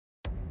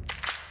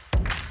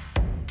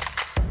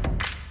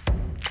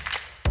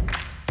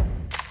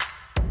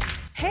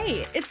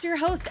Hey, it's your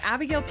host,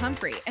 Abigail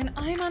Pumphrey, and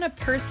I'm on a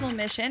personal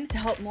mission to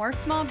help more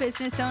small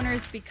business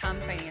owners become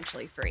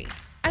financially free.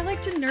 I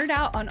like to nerd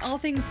out on all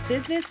things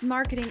business,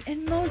 marketing,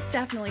 and most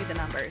definitely the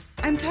numbers.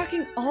 I'm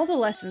talking all the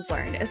lessons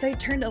learned as I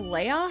turned a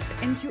layoff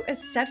into a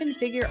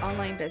 7-figure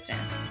online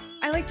business.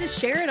 I like to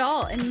share it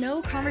all, and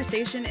no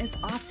conversation is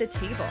off the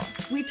table.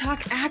 We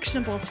talk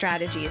actionable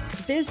strategies,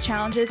 biz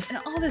challenges, and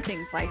all the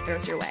things life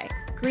throws your way.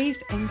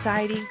 Grief,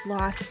 anxiety,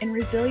 loss, and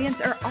resilience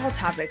are all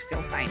topics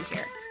you'll find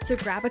here. So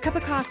grab a cup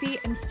of coffee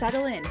and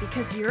settle in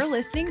because you're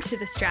listening to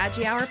the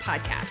Strategy Hour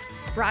podcast,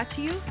 brought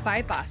to you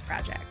by Boss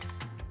Project.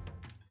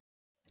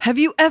 Have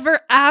you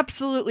ever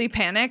absolutely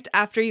panicked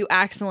after you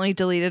accidentally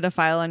deleted a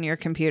file on your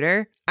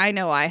computer? I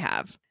know I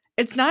have.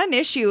 It's not an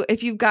issue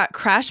if you've got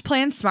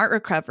CrashPlan Smart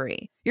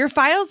Recovery. Your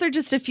files are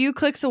just a few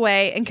clicks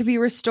away and can be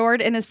restored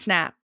in a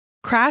snap.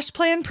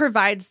 CrashPlan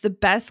provides the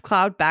best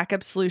cloud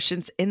backup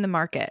solutions in the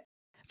market.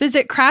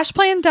 Visit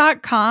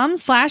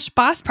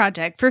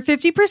crashplan.com/bossproject for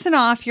 50%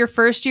 off your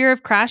first year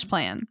of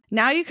CrashPlan.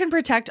 Now you can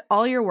protect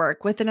all your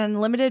work with an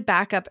unlimited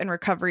backup and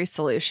recovery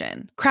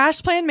solution.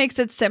 CrashPlan makes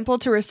it simple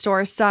to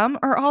restore some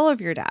or all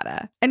of your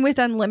data. And with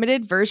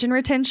unlimited version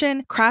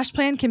retention,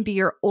 CrashPlan can be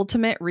your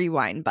ultimate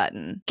rewind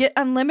button. Get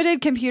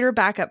unlimited computer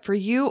backup for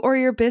you or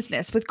your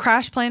business with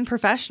CrashPlan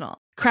Professional.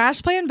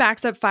 CrashPlan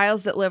backs up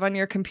files that live on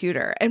your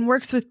computer and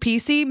works with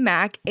PC,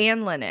 Mac,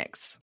 and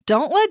Linux.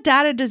 Don't let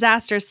data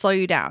disasters slow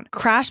you down.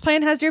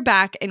 CrashPlan has your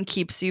back and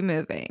keeps you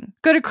moving.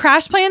 Go to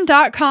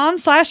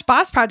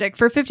crashplan.com/bossproject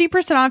for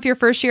 50% off your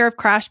first year of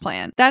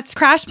CrashPlan. That's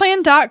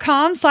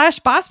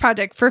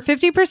crashplan.com/bossproject for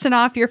 50%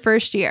 off your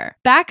first year.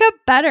 Back up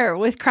better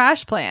with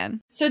CrashPlan.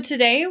 So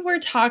today we're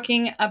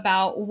talking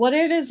about what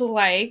it is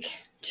like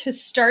to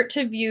start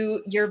to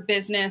view your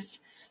business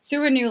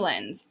through a new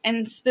lens.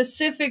 And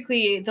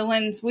specifically, the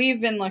lens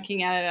we've been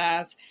looking at it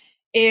as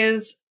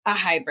is a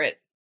hybrid.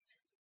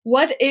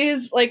 What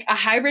is like a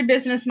hybrid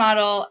business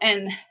model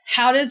and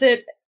how does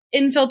it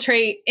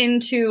infiltrate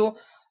into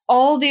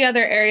all the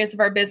other areas of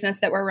our business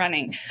that we're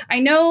running? I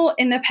know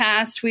in the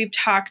past we've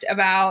talked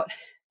about,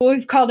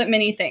 we've called it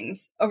many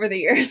things over the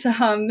years.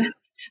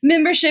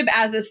 Membership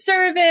as a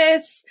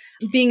service,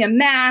 being a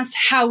mass,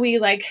 how we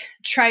like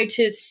try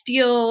to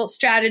steal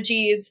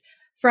strategies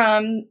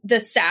from the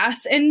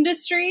SaaS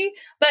industry.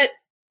 But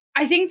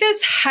I think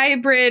this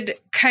hybrid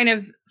kind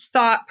of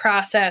thought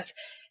process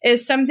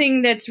is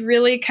something that's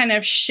really kind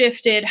of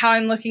shifted how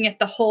I'm looking at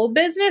the whole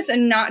business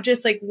and not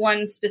just like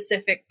one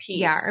specific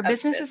piece. Yeah, our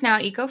business is now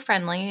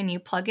eco-friendly and you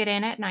plug it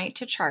in at night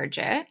to charge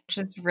it, which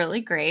is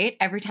really great.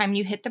 Every time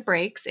you hit the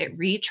brakes, it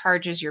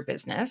recharges your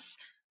business,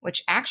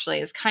 which actually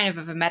is kind of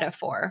a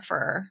metaphor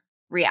for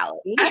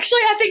reality.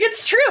 Actually, I think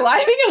it's true. I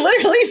think it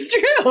literally is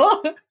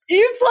true.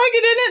 You plug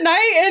it in at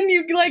night and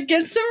you like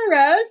get some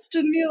rest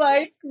and you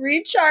like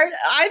recharge.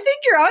 I think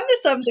you're onto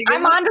something.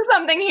 I'm onto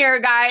something here,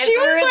 guys. She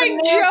was like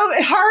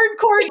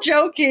hardcore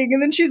joking.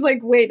 And then she's like,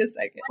 wait a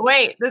second.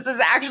 Wait, this is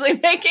actually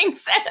making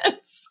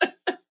sense.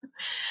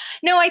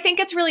 No, I think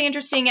it's really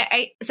interesting.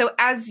 So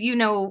as you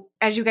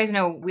guys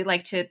know, we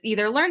like to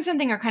either learn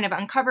something or kind of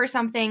uncover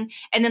something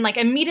and then like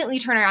immediately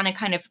turn around and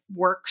kind of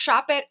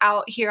workshop it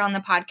out here on the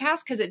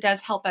podcast because it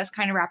does help us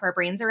kind of wrap our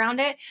brains around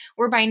it.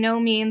 We're by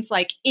no means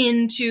like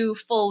into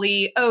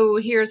fully,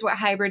 here's what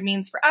hybrid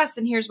means for us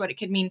and here's what it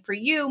could mean for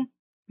you.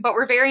 But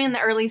we're very in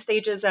the early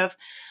stages of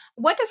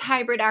what does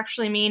hybrid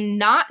actually mean,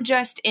 not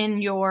just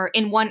in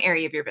one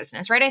area of your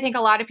business, right? I think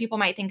a lot of people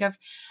might think of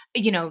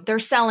their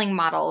selling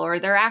model or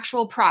their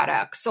actual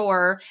products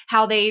or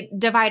how they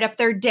divide up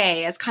their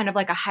day as kind of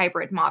like a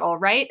hybrid model,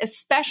 right?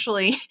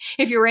 Especially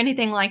if you were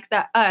anything like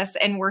us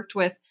and worked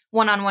with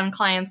one-on-one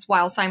clients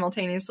while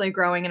simultaneously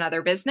growing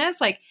another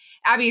business. Like,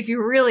 Abby, if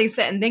you really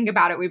sit and think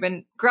about it, we've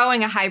been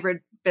growing a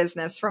hybrid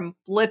business from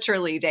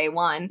literally day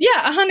one.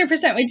 Yeah,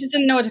 100%. We just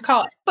didn't know what to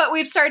call it. But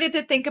we've started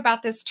to think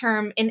about this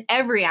term in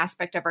every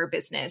aspect of our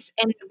business.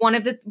 And one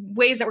of the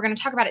ways that we're going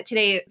to talk about it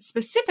today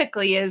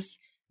specifically is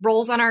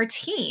roles on our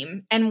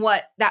team and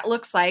what that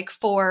looks like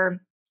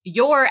for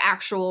your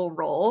actual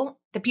role,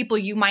 the people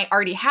you might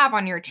already have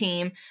on your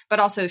team, but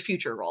also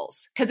future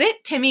roles. Because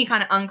it, to me,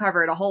 kind of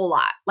uncovered a whole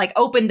lot, like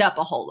opened up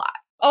a whole lot.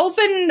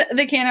 Opened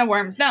the can of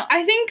worms. Now,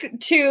 I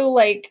think to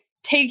like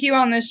take you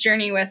on this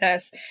journey with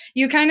us,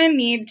 you kind of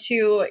need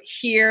to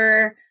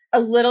hear a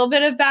little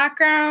bit of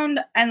background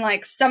and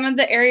like some of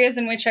the areas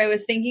in which I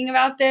was thinking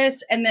about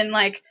this and then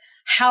like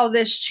how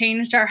this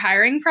changed our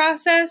hiring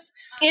process.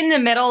 In the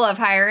middle of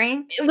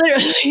hiring?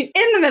 Literally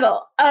in the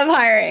middle of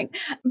hiring.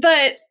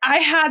 But I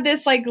had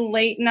this like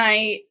late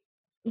night,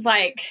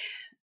 like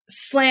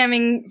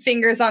slamming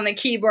fingers on the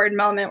keyboard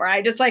moment where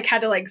I just like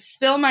had to like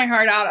spill my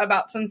heart out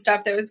about some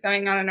stuff that was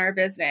going on in our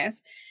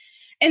business.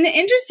 And the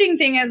interesting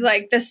thing is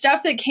like the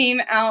stuff that came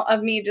out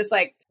of me just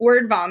like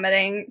word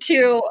vomiting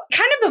to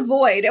kind of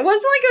avoid. It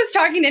wasn't like I was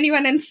talking to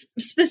anyone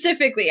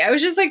specifically. I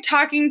was just like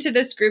talking to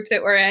this group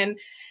that we're in.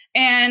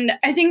 And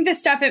I think the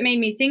stuff it made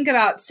me think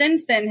about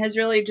since then has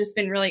really just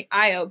been really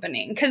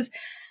eye-opening. Because,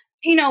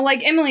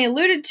 like Emily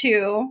alluded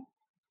to,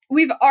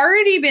 we've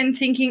already been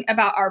thinking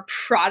about our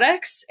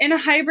products in a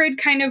hybrid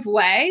kind of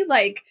way.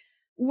 Like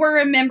we're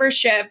a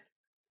membership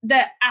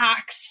that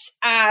acts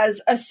as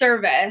a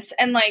service,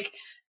 and like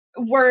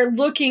we're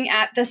looking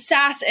at the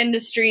SaaS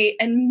industry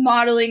and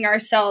modeling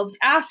ourselves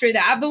after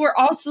that, but we're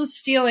also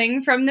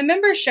stealing from the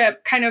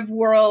membership kind of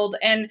world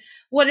and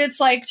what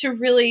it's like to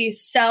really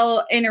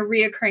sell in a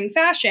reoccurring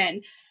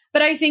fashion.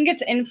 But I think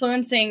it's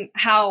influencing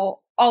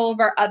how all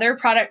of our other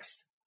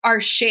products are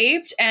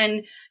shaped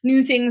and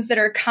new things that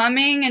are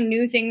coming and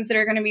new things that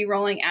are going to be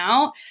rolling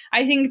out.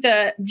 I think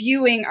the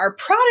viewing our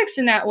products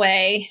in that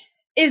way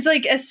is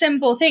like a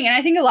simple thing. And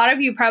I think a lot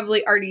of you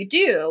probably already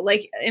do.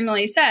 Like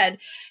Emily said,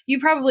 you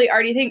probably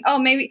already think, oh,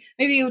 maybe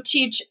you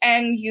teach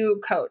and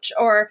you coach,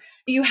 or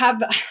you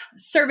have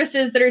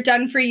services that are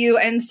done for you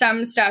and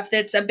some stuff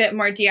that's a bit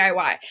more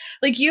DIY.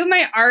 Like you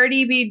might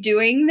already be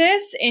doing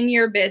this in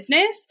your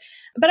business.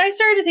 But I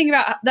started to think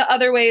about the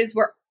other ways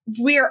where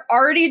we're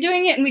already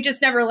doing it and we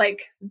just never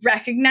like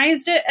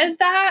recognized it as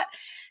that.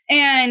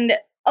 And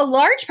a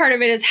large part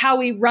of it is how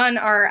we run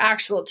our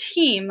actual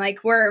team.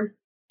 Like we're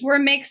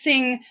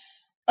mixing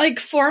like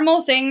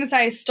formal things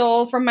I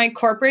stole from my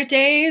corporate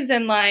days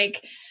and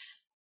like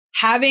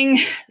having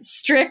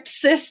strict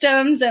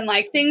systems and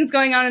like things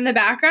going on in the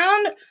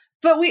background.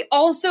 But we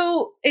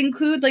also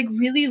include like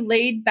really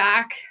laid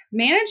back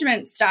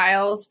management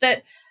styles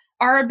that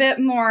are a bit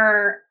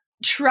more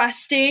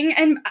trusting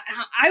and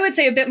I would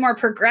say a bit more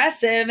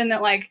progressive, and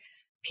that like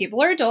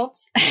people are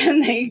adults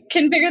and they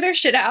can figure their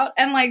shit out.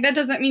 And like, that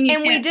doesn't mean you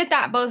can't. We did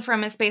that both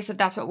from a space of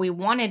that's what we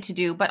wanted to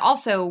do, but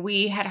also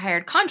we had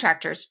hired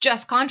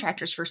just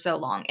contractors for so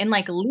long. And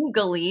like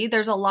legally,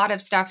 there's a lot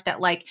of stuff that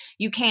like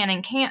you can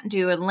and can't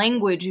do, and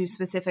language you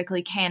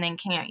specifically can and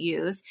can't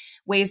use,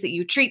 ways that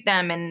you treat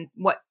them and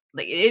what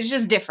like, it's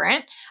just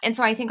different. And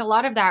so I think a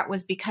lot of that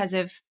was because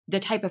of the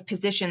type of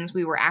positions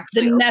we were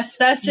actually. The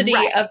necessity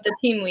of the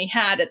team we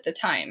had at the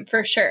time,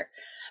 for sure.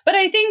 But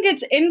I think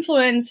it's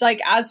influenced, like,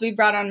 as we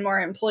brought on more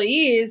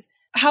employees,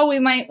 how we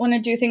might want to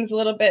do things a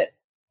little bit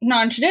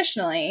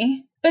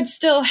non-traditionally, but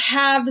still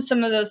have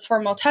some of those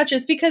formal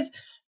touches. Because,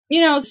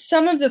 you know,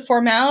 some of the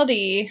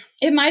formality,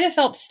 it might have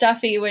felt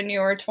stuffy when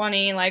you were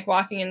 20, like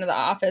walking into the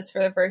office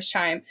for the first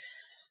time.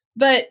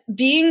 But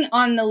being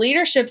on the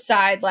leadership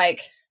side,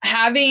 like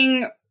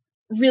having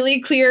really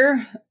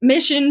clear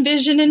mission,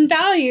 vision, and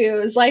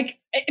values, like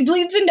it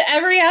bleeds into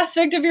every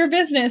aspect of your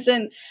business.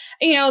 And,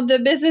 you know, the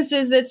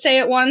businesses that say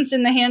it once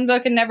in the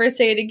handbook and never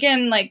say it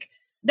again, like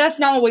that's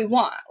not what we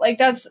want.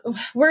 Like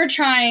we're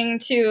trying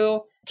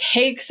to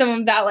take some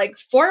of that like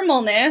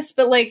formalness,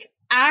 but like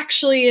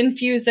actually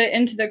infuse it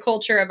into the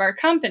culture of our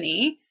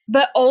company,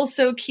 but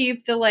also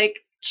keep the like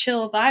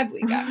chill vibe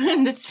we got.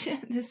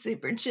 the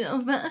super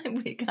chill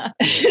vibe we got.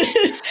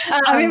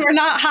 I mean, we're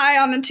not high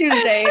on a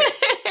Tuesday,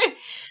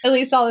 at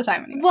least all the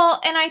time anyway.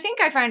 Well, and I think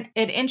I find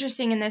it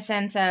interesting in the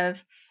sense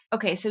of,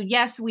 okay, so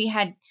yes, we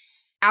had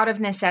out of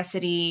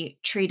necessity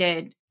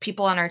treated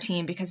people on our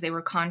team because they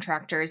were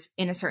contractors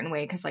in a certain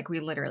way because like we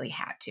literally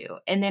had to.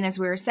 And then as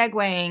we were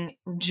segueing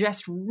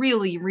just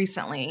really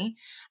recently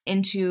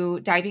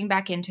into diving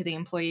back into the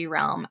employee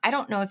realm, I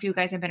don't know if you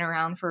guys have been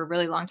around for a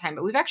really long time,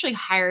 but we've actually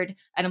hired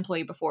an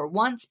employee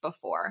once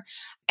before,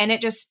 and it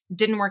just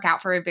didn't work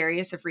out for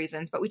various of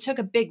reasons. But we took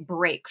a big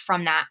break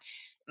from that,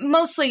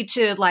 mostly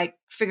to like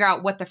figure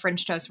out what the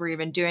French toast were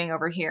even doing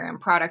over here and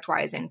product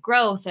wise and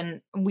growth.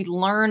 And we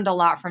learned a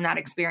lot from that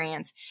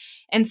experience.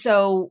 And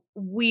so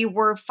we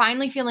were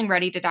finally feeling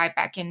ready to dive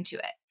back into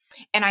it.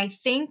 And I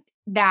think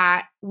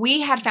that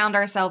we had found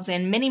ourselves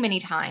in many, many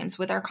times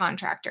with our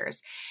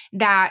contractors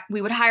that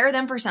we would hire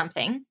them for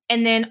something,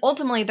 and then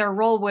ultimately their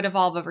role would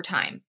evolve over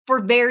time for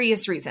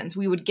various reasons.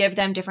 We would give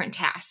them different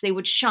tasks. They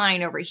would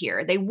shine over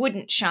here. They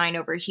wouldn't shine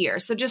over here.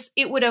 So just,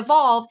 it would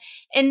evolve,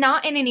 and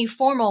not in any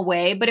formal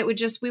way, but it would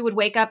just, we would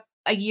wake up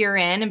a year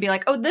in and be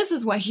like, oh, this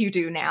is what you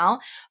do now.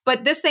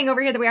 But this thing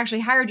over here that we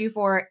actually hired you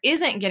for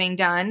isn't getting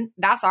done.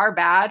 That's our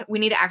bad. We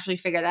need to actually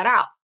figure that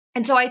out.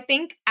 And so I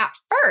think at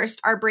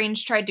first our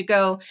brains tried to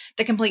go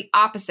the complete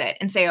opposite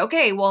and say,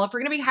 okay, well, if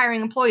we're going to be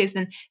hiring employees,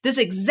 then this is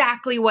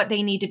exactly what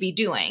they need to be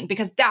doing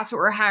because that's what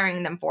we're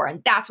hiring them for.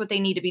 And that's what they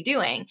need to be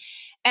doing.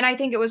 And I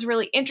think it was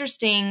really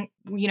interesting,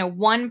 you know,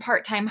 one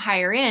part-time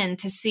hire in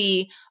to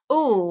see,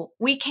 oh,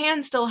 we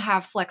can still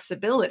have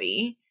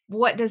flexibility.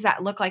 What does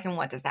that look like and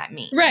what does that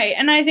mean? Right.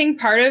 And I think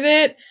part of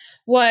it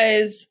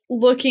was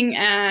looking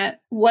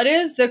at what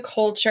is the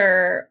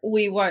culture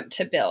we want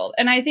to build.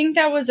 And I think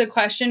that was a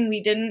question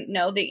we didn't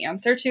know the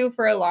answer to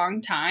for a long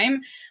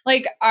time.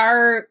 Like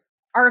our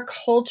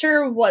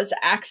culture was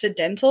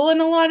accidental in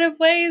a lot of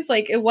ways.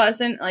 Like it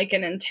wasn't like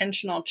an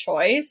intentional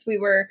choice. We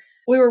were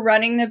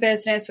running the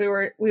business. We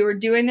were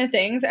doing the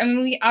things. I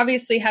mean, we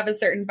obviously have a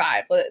certain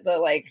vibe, the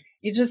like,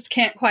 you just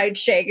can't quite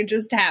shake. It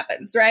just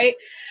happens, right?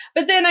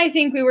 But then I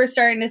think we were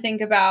starting to think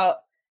about,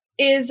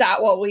 is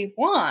that what we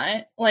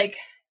want? Like,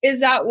 is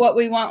that what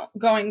we want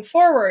going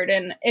forward?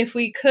 And if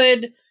we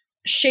could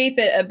shape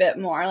it a bit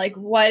more, like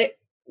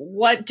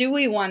what do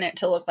we want it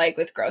to look like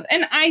with growth?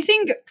 And I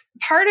think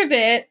part of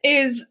it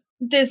is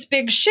this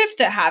big shift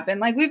that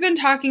happened. Like we've been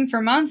talking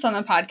for months on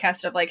the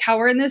podcast of like how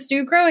we're in this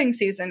new growing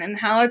season and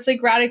how it's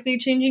like radically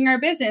changing our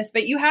business.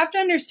 But you have to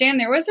understand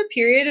there was a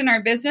period in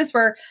our business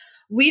where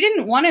we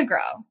didn't want to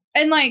grow.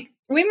 And like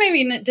we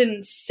maybe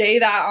didn't say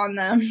that on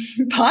the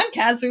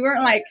podcast. We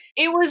weren't like,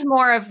 it was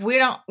more of we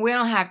don't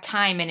have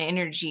time and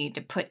energy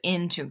to put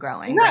into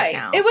growing right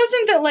now. It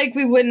wasn't that like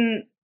we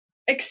wouldn't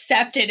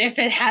accept it if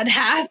it had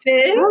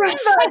happened.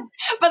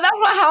 But that's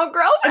not how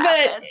growth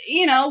happens. But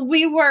you know,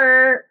 we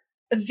were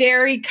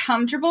very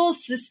comfortable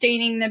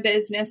sustaining the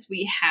business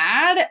we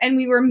had, and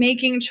we were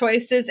making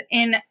choices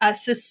in a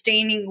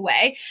sustaining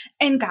way.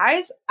 And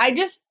guys,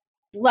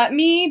 let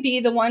me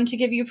be the one to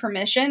give you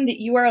permission that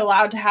you are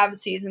allowed to have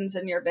seasons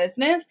in your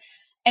business,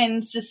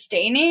 and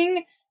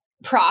sustaining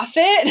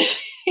profit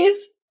is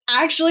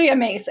actually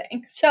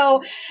amazing.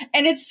 So,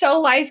 and it's so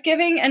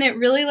life-giving, and it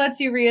really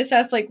lets you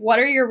reassess like what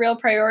are your real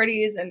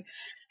priorities and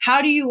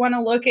how do you want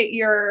to look at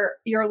your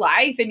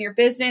life and your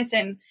business.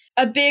 And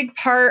a big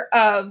part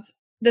of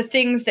the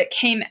things that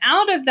came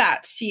out of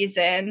that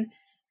season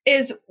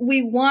is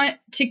we want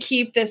to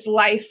keep this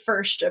life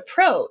first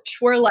approach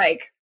where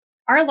like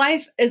our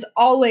life is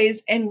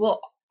always and will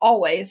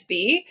always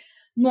be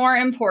more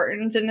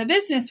important than the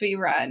business we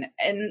run.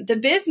 And the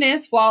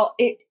business, while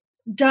it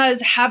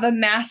does have a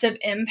massive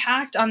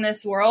impact on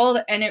this world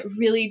and it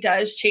really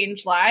does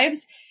change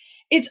lives,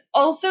 it's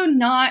also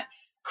not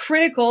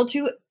critical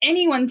to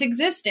anyone's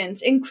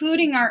existence,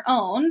 including our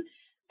own.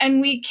 And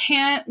we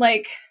can't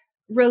like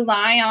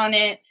rely on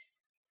it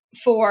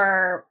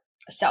for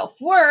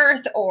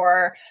self-worth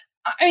or,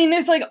 I mean,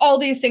 there's like all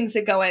these things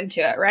that go into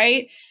it,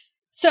 right?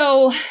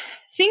 So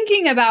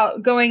thinking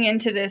about going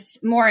into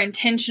this more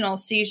intentional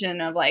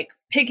season of like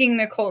picking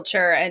the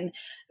culture and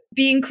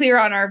being clear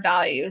on our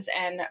values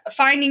and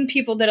finding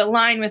people that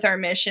align with our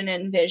mission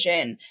and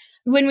vision.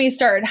 When we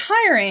started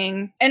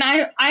hiring, and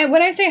I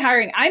when I say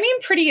hiring, I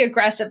mean pretty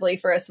aggressively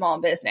for a small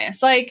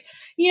business. Like,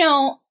 you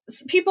know,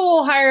 people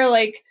will hire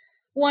like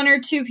 1 or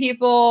 2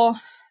 people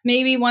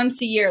maybe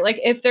once a year, like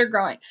if they're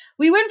growing.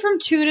 We went from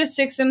 2 to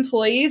 6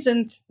 employees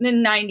in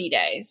 90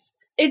 days.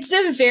 It's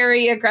a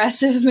very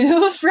aggressive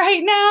move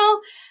right now,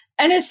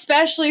 and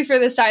especially for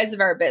the size of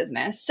our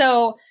business.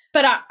 So,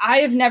 but I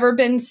have never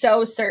been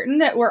so certain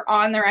that we're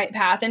on the right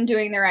path and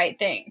doing the right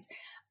things.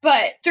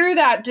 But through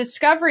that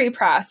discovery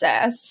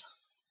process,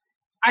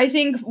 I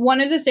think one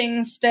of the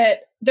things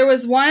that there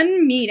was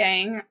one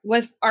meeting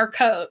with our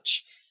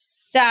coach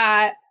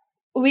that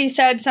we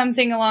said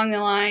something along the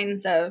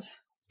lines of,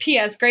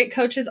 P.S. great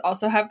coaches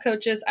also have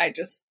coaches. I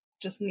just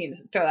need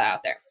to throw that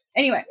out there.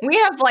 Anyway, we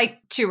have like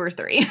 2 or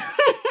 3.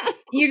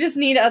 You just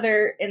need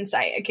other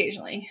insight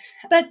occasionally.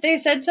 But they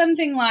said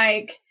something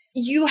like,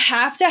 you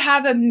have to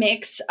have a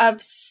mix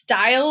of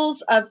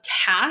styles of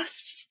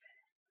tasks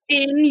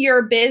in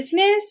your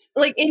business,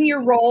 like in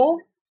your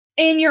role,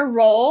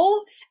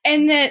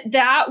 and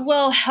that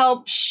will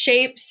help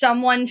shape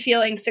someone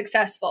feeling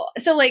successful.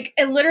 So like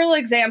a literal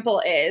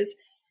example is,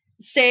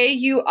 say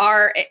you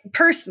are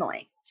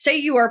personally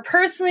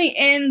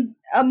in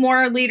a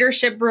more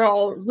leadership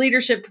role,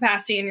 leadership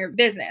capacity in your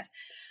business,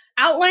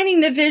 outlining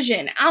the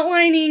vision,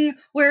 outlining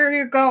where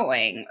you're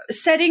going,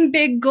 setting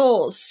big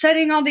goals,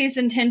 setting all these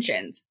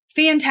intentions.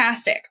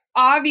 Fantastic.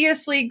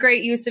 Obviously,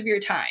 great use of your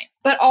time.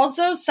 But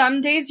also some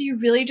days you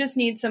really just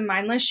need some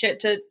mindless shit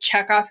to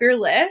check off your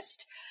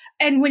list.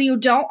 And when you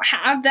don't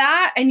have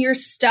that and you're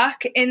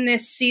stuck in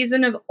this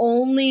season of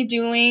only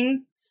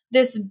doing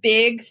this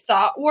big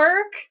thought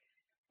work,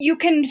 you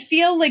can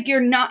feel like you're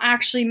not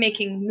actually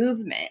making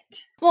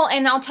movement. Well,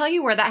 and I'll tell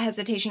you where that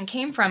hesitation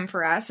came from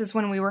for us is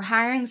when we were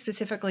hiring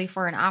specifically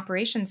for an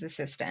operations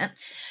assistant.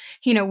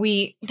 You know,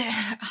 the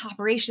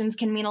operations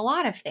can mean a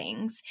lot of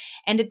things,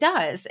 and it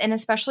does. And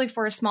especially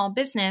for a small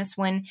business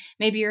when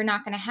maybe you're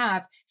not going to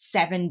have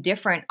 7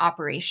 different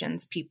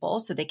operations people,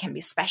 so they can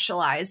be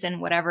specialized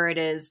in whatever it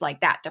is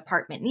like that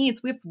department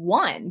needs. We have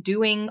one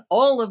doing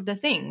all of the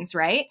things,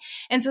 right?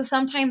 And so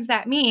sometimes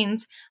that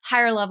means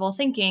higher level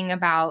thinking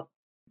about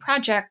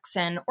projects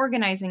and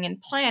organizing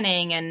and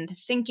planning and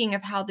thinking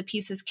of how the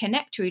pieces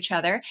connect to each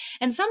other.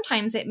 And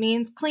sometimes it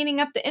means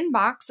cleaning up the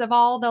inbox of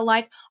all the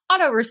like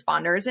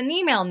autoresponders and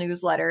email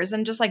newsletters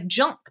and just like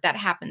junk that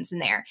happens in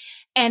there.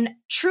 And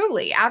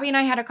truly, Abby and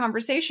I had a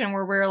conversation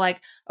where we were like,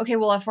 okay,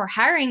 well, if we're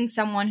hiring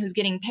someone who's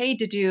getting paid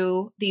to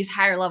do these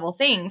higher level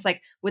things,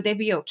 like, would they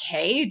be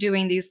okay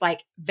doing these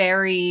like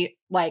very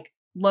like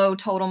low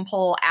totem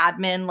pole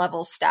admin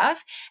level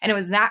stuff? And it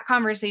was that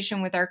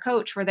conversation with our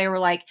coach where they were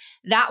like,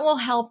 that will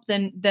help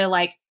the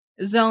like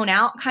zone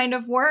out kind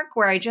of work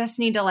where I just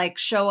need to like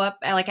show up,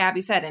 like Abby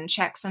said, and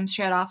check some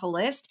shit off a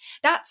list.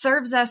 That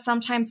serves us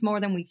sometimes more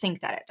than we think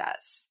that it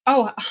does.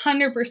 Oh,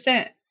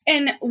 100%.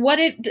 And what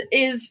it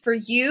is for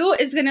you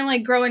is going to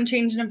like grow and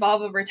change and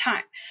evolve over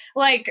time.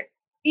 Like,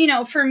 you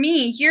know, for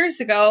me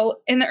years ago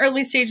in the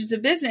early stages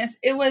of business,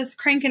 it was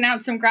cranking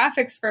out some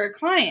graphics for a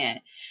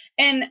client.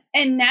 And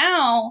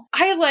now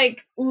I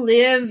like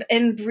live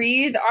and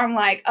breathe on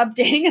like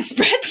updating a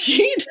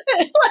spreadsheet.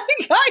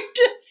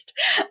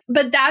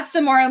 But that's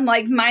the more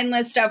like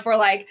mindless stuff where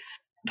like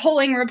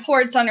pulling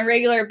reports on a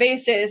regular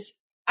basis,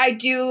 I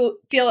do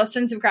feel a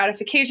sense of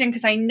gratification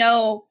because I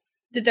know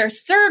that they're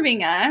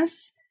serving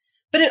us,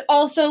 but it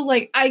also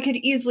like I could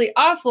easily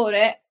offload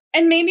it.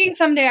 And maybe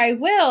someday I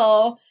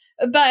will,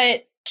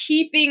 but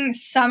keeping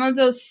some of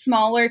those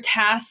smaller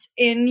tasks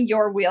in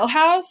your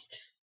wheelhouse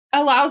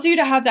allows you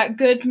to have that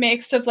good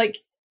mix of like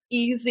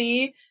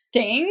easy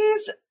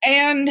things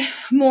and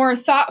more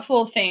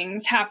thoughtful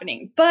things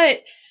happening.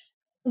 But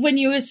when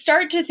you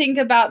start to think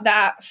about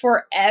that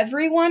for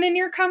everyone in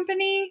your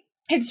company,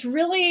 it's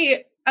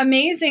really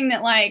amazing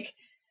that like,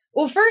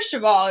 well, first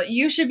of all,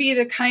 you should be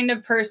the kind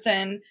of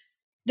person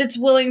that's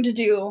willing to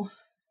do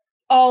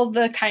all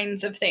the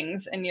kinds of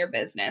things in your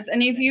business.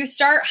 And if you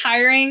start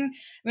hiring,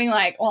 being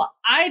like, well,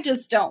 I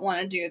just don't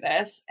want to do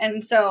this,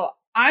 and so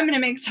I'm going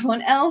to make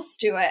someone else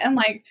do it. And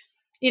like,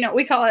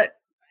 we call it,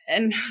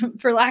 and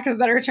for lack of a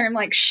better term,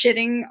 like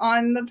shitting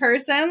on the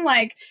person.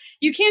 Like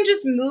you can't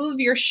just move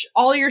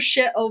all your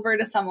shit over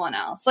to someone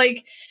else.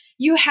 Like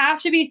you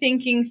have to be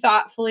thinking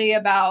thoughtfully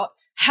about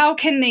how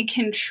can they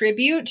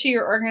contribute to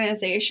your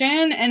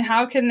organization and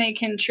how can they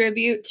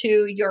contribute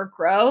to your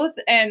growth.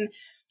 And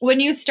when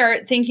you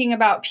start thinking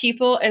about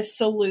people as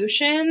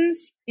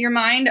solutions, your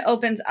mind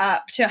opens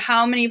up to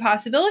how many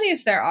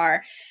possibilities there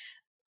are.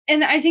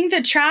 And I think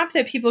the trap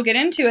that people get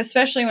into,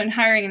 especially when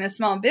hiring in a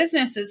small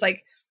business, is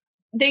like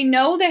they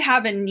know they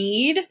have a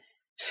need,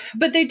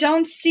 but they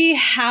don't see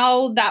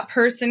how that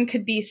person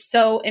could be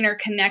so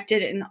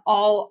interconnected in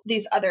all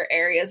these other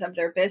areas of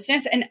their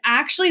business and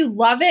actually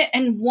love it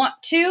and want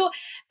to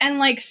and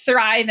like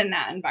thrive in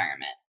that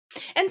environment.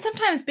 And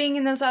sometimes being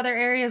in those other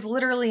areas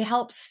literally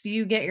helps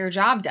you get your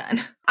job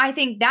done. I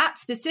think that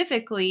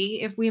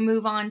specifically, if we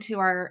move on to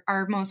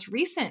our most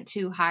recent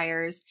 2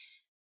 hires,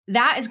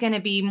 that is going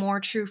to be more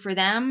true for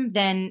them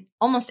than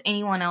almost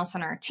anyone else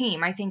on our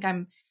team. I think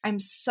I'm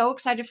so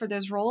excited for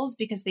those roles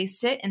because they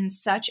sit in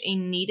such a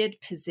needed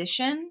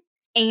position.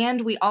 And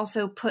we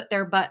also put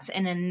their butts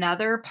in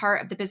another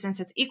part of the business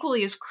that's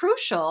equally as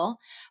crucial,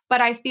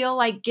 but I feel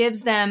like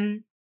gives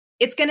them,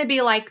 it's going to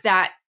be like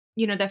that,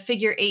 the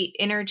figure 8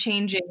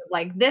 interchanging,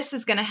 like this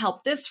is going to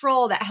help this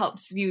role, that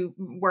helps you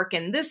work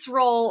in this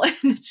role. And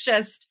it's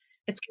going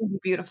to be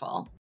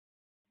beautiful.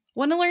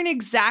 Want to learn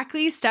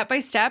exactly step by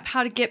step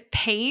how to get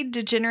paid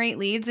to generate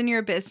leads in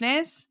your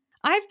business?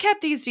 I've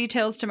kept these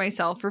details to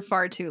myself for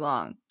far too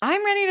long.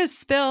 I'm ready to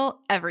spill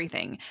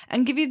everything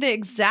and give you the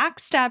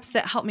exact steps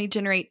that help me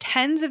generate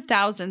tens of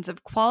thousands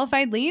of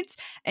qualified leads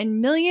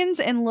and millions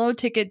in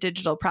low-ticket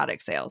digital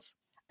product sales.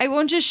 I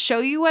won't just show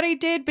you what I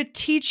did, but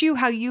teach you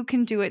how you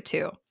can do it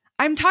too.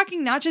 I'm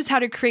talking not just how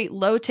to create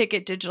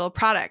low-ticket digital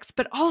products,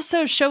 but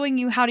also showing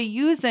you how to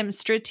use them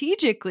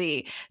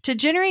strategically to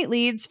generate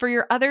leads for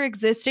your other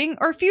existing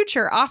or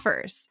future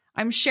offers.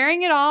 I'm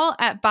sharing it all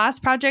at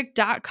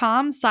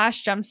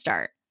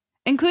bossproject.com/jumpstart,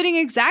 including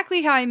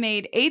exactly how I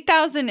made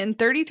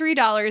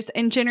 $8,033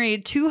 and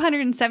generated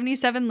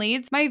 277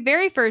 leads my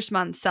very first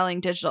month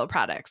selling digital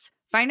products.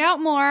 Find out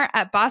more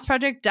at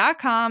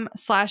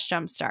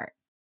bossproject.com/jumpstart.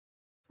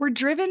 We're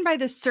driven by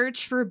the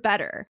search for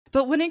better,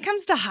 but when it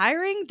comes to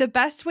hiring, the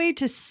best way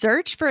to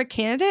search for a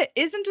candidate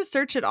isn't to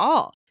search at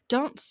all.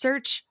 Don't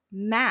search,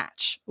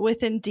 match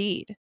with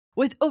Indeed.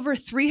 With over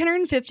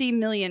 350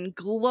 million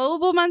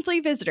global monthly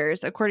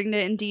visitors, according to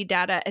Indeed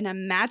data, and a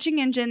matching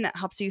engine that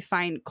helps you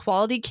find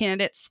quality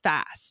candidates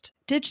fast.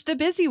 Ditch the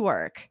busy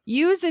work.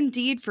 Use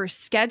Indeed for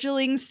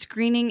scheduling,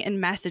 screening,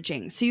 and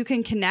messaging so you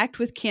can connect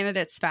with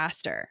candidates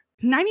faster.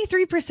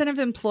 93% of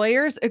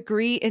employers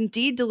agree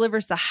Indeed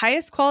delivers the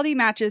highest quality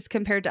matches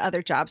compared to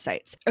other job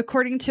sites,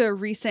 according to a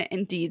recent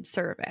Indeed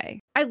survey.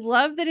 I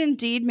love that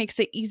Indeed makes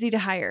it easy to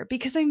hire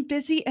because I'm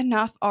busy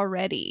enough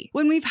already.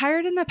 When we've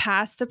hired in the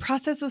past, the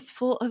process was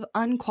full of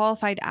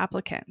unqualified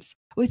applicants.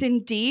 With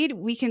Indeed,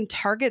 we can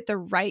target the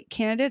right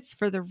candidates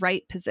for the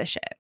right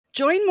position.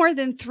 Join more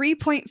than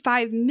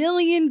 3.5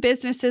 million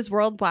businesses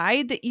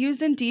worldwide that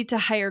use Indeed to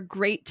hire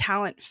great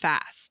talent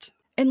fast.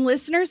 And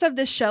listeners of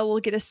this show will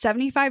get a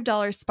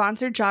 $75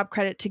 sponsored job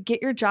credit to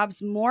get your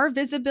jobs more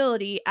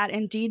visibility at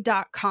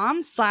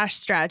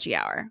Indeed.com/Strategy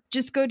Hour.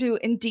 Just go to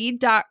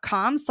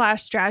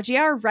Indeed.com/Strategy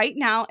Hour right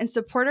now and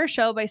support our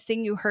show by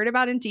saying you heard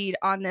about Indeed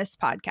on this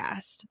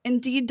podcast.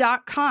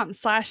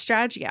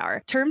 Indeed.com/Strategy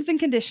Hour. Terms and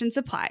conditions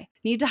apply.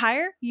 Need to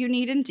hire? You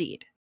need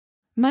Indeed.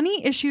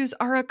 Money issues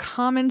are a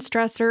common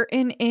stressor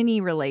in any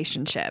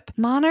relationship.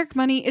 Monarch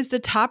Money is the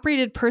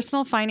top-rated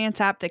personal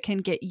finance app that can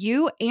get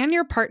you and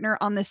your partner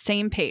on the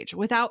same page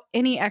without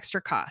any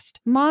extra cost.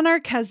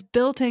 Monarch has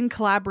built-in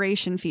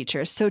collaboration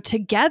features, so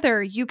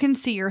together you can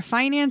see your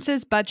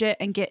finances, budget,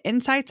 and get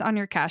insights on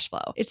your cash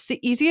flow. It's the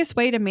easiest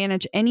way to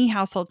manage any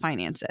household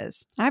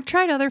finances. I've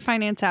tried other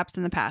finance apps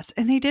in the past,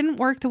 and they didn't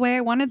work the way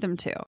I wanted them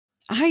to.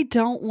 I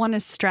don't want to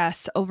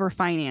stress over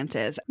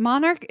finances.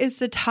 Monarch is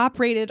the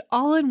top-rated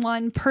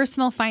all-in-one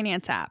personal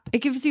finance app. It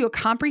gives you a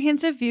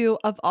comprehensive view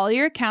of all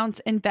your accounts,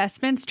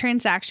 investments,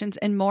 transactions,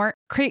 and more.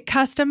 Create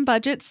custom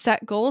budgets,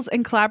 set goals,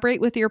 and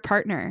collaborate with your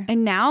partner.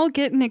 And now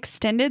get an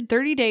extended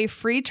 30-day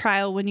free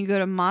trial when you go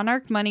to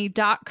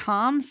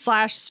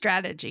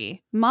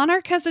monarchmoney.com/strategy.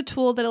 Monarch has a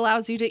tool that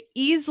allows you to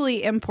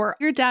easily import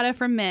your data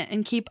from Mint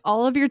and keep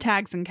all of your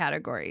tags and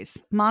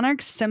categories.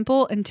 Monarch's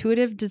simple,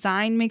 intuitive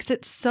design makes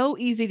it so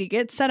easy to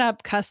get set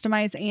up,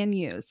 customize, and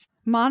use.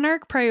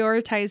 Monarch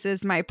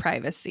prioritizes my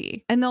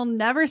privacy, and they'll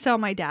never sell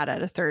my data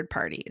to third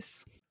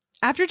parties.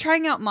 After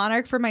trying out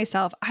Monarch for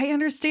myself, I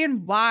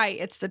understand why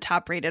it's the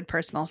top-rated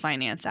personal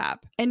finance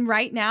app. And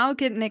right now,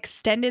 get an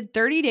extended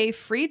 30-day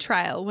free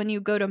trial when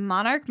you go to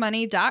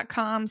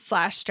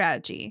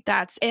monarchmoney.com/strategy.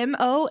 That's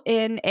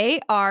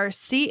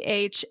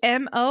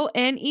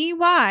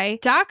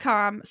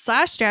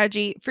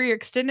monarchmoney.com/strategy for your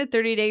extended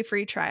 30-day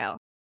free trial.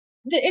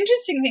 The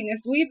interesting thing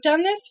is we've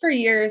done this for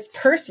years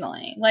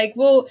personally. Like,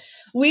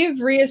 we've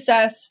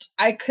reassessed.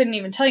 I couldn't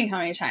even tell you how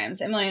many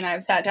times Emily and I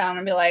have sat down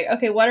and be like,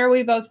 okay, what are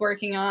we both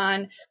working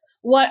on?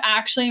 What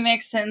actually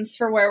makes sense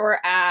for where we're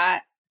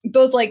at,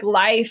 both like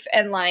life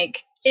and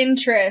like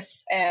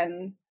interests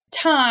and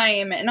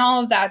time and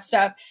all of that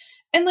stuff.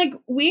 And like,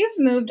 we've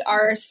moved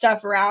our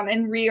stuff around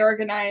and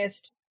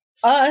reorganized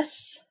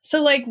us.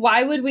 So like,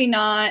 why would we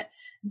not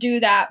do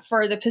that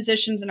for the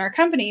positions in our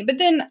company? But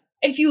then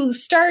if you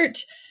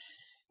start,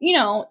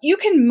 you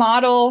can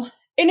model,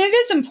 and it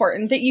is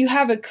important that you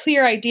have a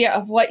clear idea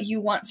of what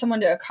you want someone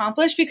to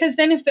accomplish, because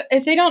then if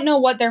they don't know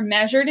what they're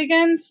measured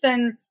against,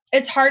 then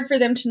it's hard for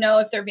them to know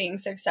if they're being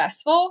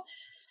successful.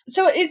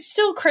 So it's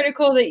still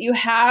critical that you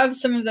have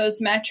some of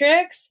those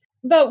metrics.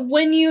 But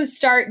when you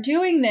start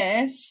doing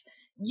this,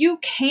 you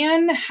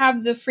can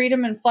have the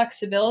freedom and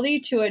flexibility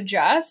to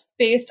adjust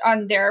based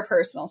on their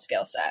personal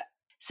skill set.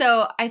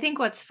 So I think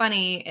what's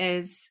funny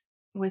is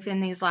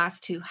within these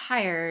last two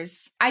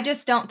hires, I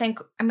just don't think,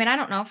 I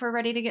don't know if we're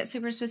ready to get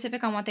super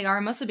specific on what they are,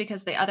 mostly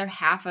because the other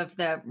half of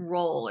the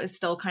role is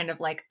still kind of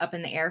like up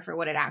in the air for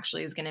what it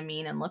actually is going to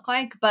mean and look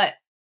like. But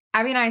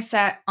Abby and I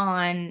sat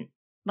on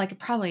like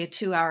probably a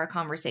 2-hour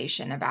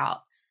conversation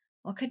about,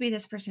 well, it could be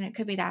this person, it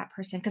could be that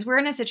person. Because we're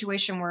in a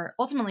situation where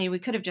ultimately we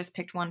could have just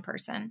picked one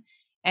person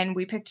and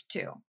we picked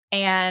two.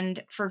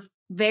 And for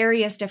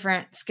various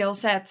different skill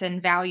sets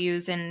and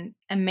values and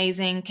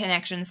amazing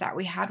connections that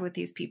we had with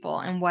these people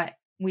and what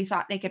we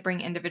thought they could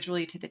bring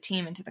individually to the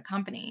team and to the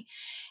company.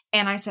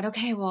 And I said,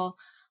 okay, well,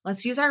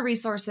 let's use our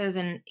resources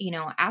and,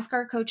 ask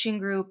our coaching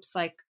groups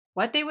like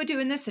what they would do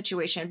in this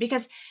situation,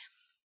 because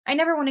I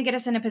never want to get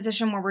us in a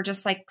position where we're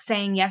just like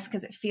saying yes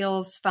because it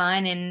feels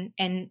fun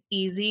and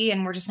easy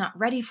and we're just not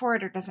ready for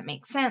it or doesn't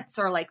make sense,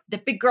 or like the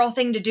big girl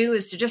thing to do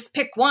is to just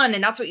pick one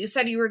and that's what you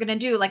said you were going to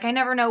do. Like, I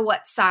never know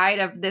what side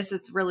of this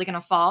is really going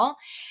to fall.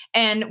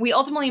 And we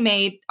ultimately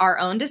made our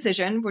own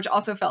decision, which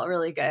also felt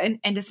really good,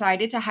 and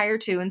decided to hire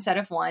two instead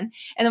of one.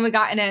 And then we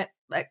got in a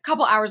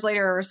couple hours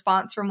later, a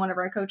response from one of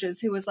our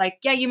coaches who was like,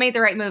 yeah, you made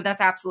the right move.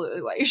 That's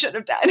absolutely what you should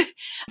have done.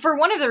 For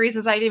one of the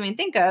reasons I didn't even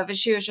think of is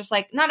she was just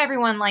like, not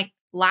everyone like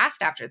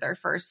last after their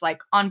first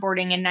like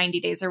onboarding in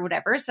 90 days or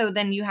whatever. So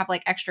then you have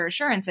like extra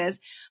assurances,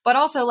 but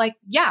also like,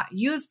 yeah,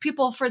 use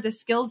people for the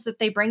skills that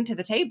they bring to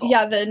the table.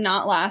 Yeah. The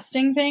not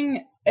lasting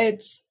thing,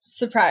 it's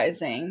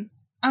surprising.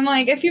 I'm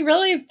like, if you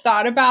really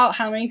thought about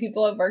how many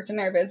people have worked in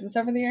our business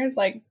over the years,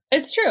 like,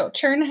 it's true.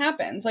 Churn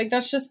happens. Like,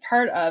 that's just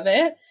part of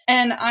it.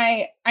 And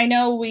I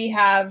know we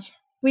have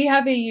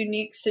a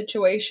unique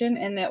situation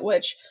in that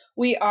which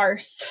we are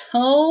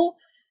so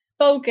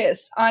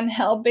focused on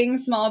helping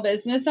small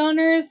business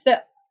owners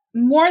that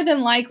more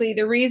than likely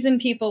the reason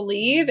people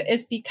leave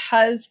is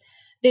because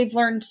they've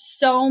learned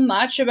so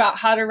much about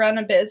how to run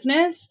a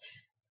business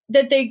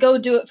that they go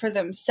do it for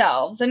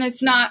themselves. And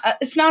it's not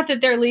that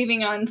they're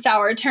leaving on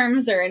sour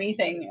terms or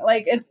anything.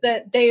 Like, it's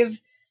that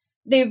they've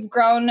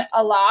grown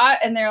a lot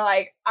and they're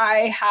like,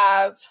 I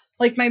have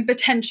like my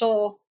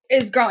potential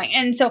is growing.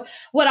 And so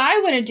what I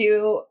want to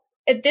do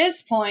at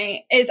this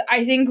point is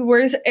I think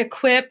we're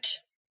equipped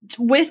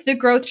with the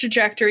growth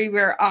trajectory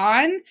we're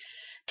on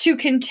to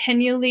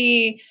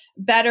continually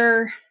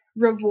better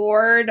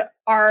reward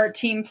our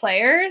team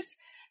players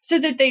so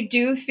that they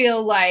do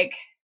feel like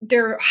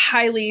they're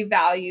highly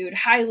valued,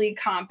 highly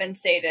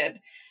compensated.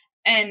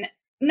 And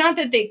not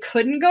that they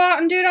couldn't go out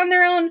and do it on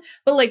their own,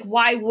 but like,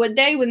 why would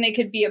they when they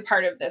could be a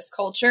part of this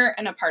culture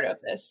and a part of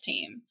this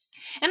team?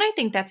 And I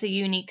think that's a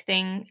unique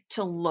thing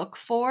to look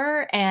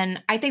for.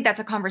 And I think that's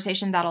a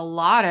conversation that a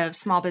lot of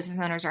small business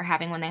owners are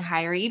having when they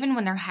hire, even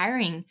when they're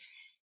hiring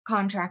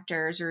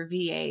contractors or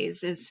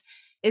VAs, is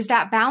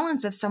that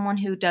balance of someone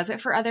who does it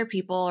for other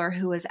people or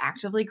who is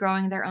actively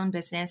growing their own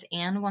business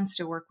and wants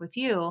to work with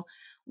you.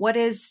 What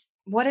is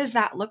what does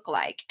that look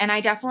like? And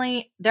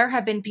there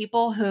have been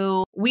people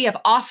who we have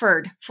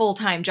offered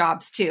full-time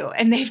jobs to,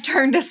 and they've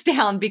turned us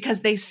down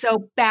because they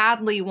so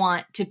badly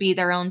want to be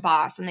their own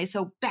boss and they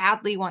so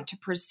badly want to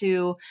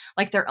pursue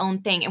like their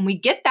own thing. And we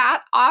get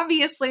that.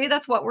 Obviously,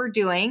 that's what we're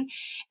doing.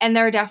 And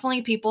there are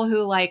definitely people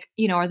who like,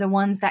 are the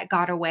ones that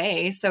got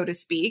away, so to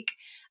speak.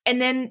 And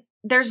then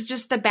there's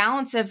just the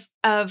balance of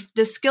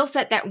the skill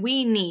set that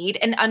we need.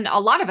 And a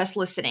lot of us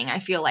listening, I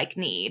feel like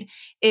need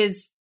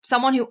is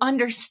someone who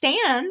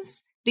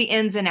understands the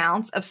ins and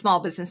outs of small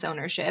business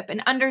ownership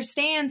and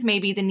understands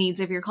maybe the needs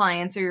of your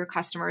clients or your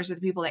customers or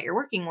the people that you're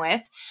working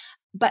with,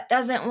 but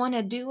doesn't want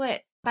to do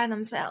it by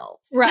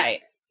themselves. Right.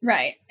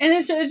 Right. And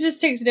it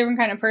just takes a different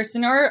kind of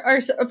person or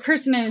a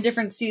person in a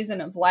different season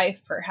of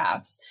life,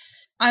 perhaps.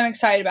 I'm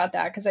excited about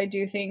that because I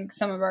do think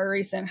some of our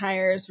recent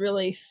hires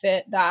really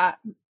fit that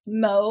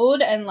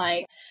mode and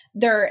like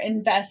they're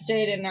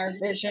invested in our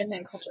vision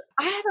and culture.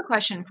 I have a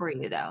question for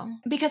you though,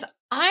 because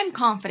I'm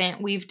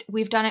confident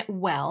we've done it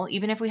well,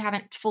 even if we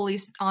haven't fully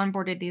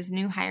onboarded these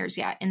new hires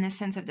yet in the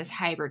sense of this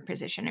hybrid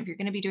position. If you're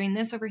going to be doing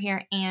this over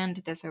here and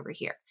this over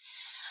here.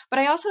 But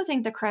I also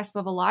think the cusp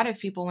of a lot of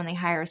people when they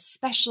hire,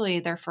 especially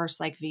their first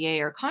like VA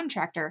or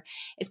contractor,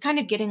 is kind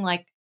of getting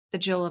like the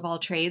Jill of all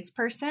trades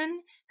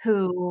person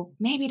who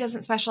maybe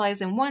doesn't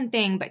specialize in one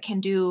thing, but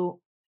can do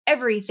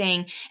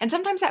everything. And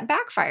sometimes that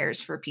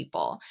backfires for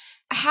people.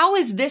 How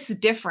is this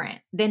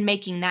different than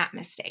making that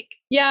mistake?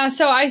 Yeah.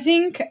 So I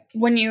think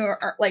when you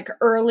are like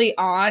early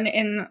on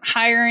in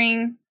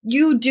hiring,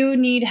 you do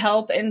need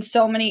help in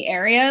so many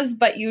areas,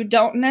 but you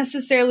don't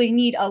necessarily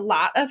need a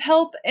lot of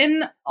help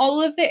in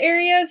all of the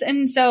areas.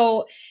 And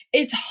so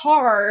it's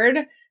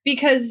hard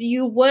because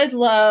you would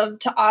love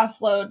to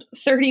offload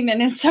 30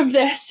 minutes of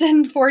this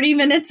and 40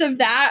 minutes of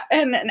that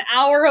and an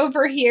hour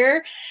over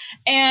here.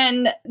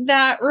 And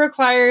that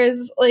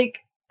requires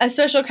like a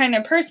special kind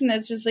of person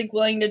that's just like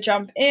willing to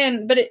jump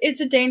in. But it's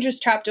a dangerous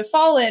trap to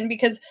fall in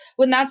because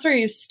when that's where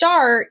you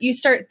start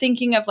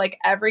thinking of like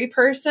every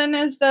person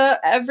as the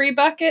every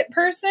bucket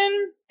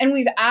person. And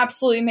we've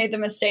absolutely made the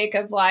mistake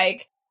of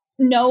like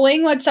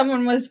knowing what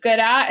someone was good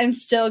at and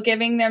still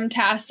giving them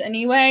tasks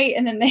anyway.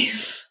 And then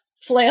they've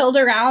flailed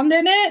around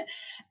in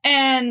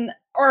it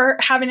or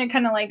having to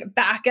kind of like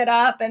back it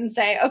up and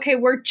say, okay,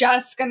 we're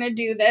just going to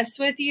do this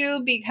with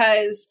you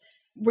because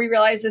we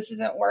realize this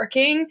isn't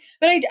working.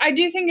 But I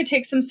do think it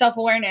takes some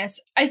self-awareness.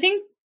 I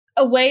think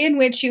a way in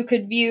which you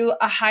could view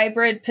a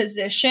hybrid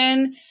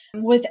position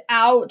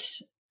without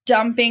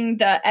dumping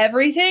the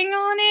everything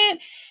on it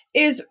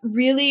is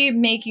really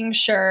making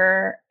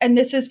sure, and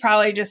this is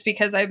probably just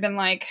because I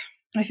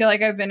feel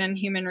like I've been in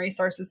human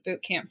resources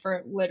boot camp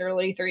for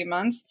literally 3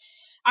 months.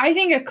 I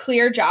think a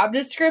clear job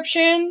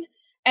description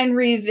and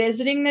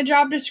revisiting the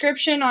job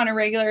description on a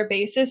regular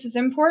basis is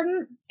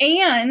important.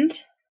 And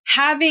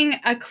having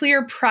a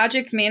clear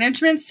project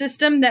management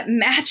system that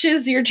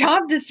matches your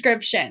job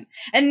description.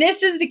 And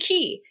this is the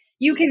key.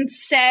 You can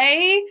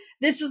say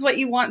this is what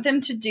you want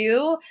them to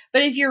do,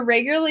 but if you're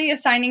regularly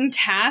assigning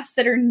tasks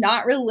that are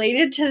not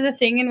related to the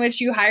thing in which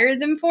you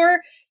hired them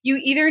for, you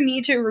either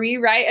need to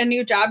rewrite a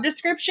new job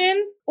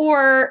description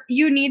or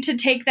you need to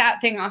take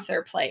that thing off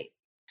their plate.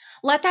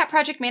 Let that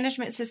project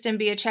management system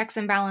be a checks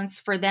and balance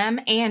for them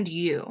and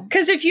you.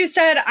 Because if you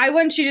said, I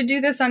want you to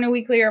do this on a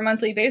weekly or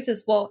monthly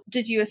basis, well,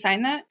 did you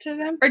assign that to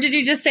them? Or did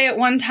you just say it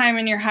one time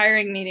in your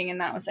hiring meeting and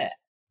that was it?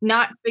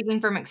 Not speaking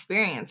from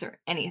experience or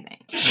anything.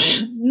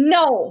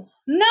 No,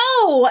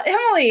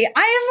 Emily,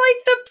 I am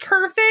like the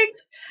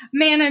perfect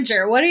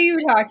manager. What are you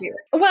talking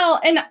about? Well,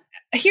 and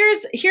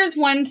here's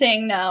one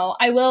thing though.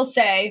 I will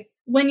say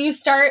when you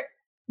start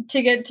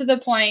to get to the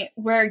point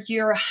where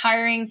you're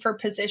hiring for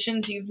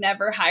positions you've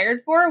never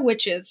hired for,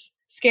 which is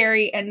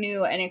scary and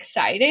new and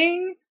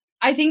exciting,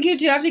 I think you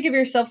do have to give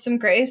yourself some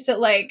grace that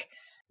like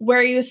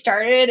where you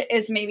started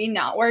is maybe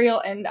not where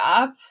you'll end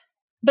up,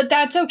 but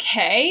that's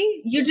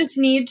okay. You just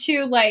need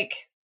to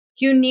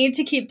you need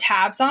to keep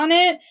tabs on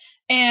it.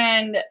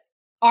 And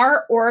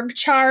our org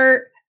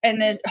chart and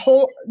the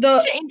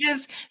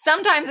changes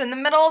sometimes in the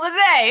middle of the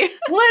day.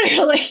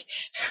 Literally,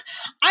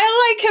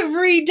 I have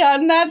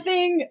redone that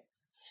thing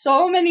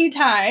so many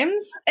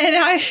times. And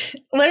I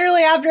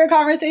literally, after a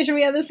conversation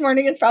we had this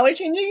morning, it's probably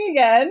changing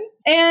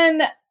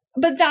again.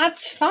 But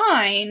that's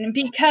fine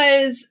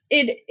because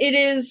it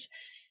is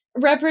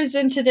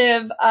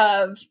representative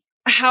of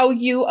how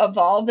you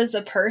evolve as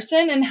a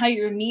person and how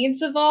your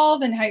needs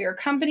evolve and how your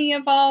company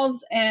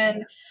evolves.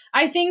 And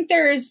I think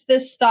there's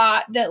this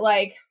thought that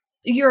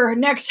your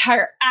next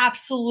hire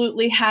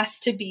absolutely has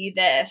to be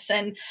this.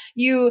 And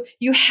you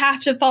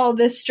have to follow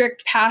this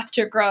strict path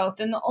to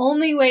growth. And the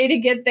only way to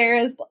get there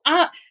is,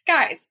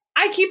 guys,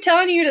 I keep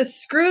telling you to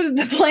screw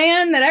the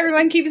plan that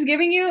everyone keeps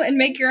giving you and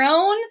make your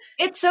own.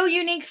 It's so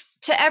unique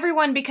to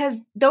everyone because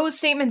those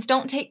statements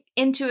don't take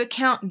into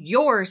account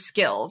your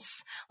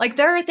skills. Like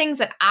there are things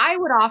that I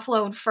would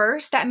offload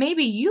first that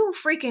maybe you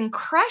freaking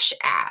crush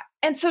at.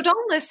 And so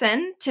don't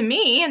listen to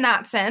me in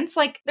that sense.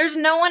 Like there's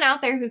no one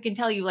out there who can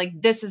tell you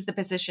like this is the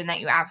position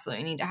that you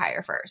absolutely need to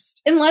hire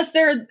first. Unless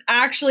they're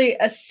actually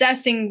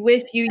assessing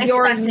with you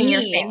your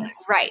needs,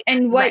 right,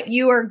 and what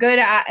you are good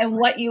at and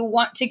what you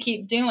want to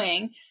keep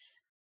doing.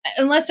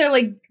 Unless they're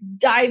like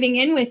diving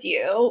in with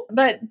you,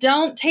 but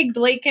don't take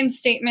blanket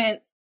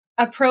statement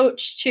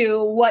approach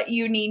to what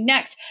you need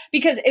next.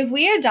 Because if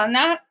we had done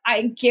that,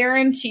 I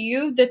guarantee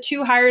you the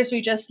 2 hires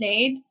we just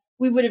made,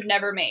 we would have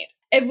never made.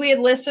 If we had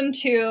listened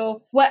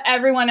to what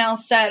everyone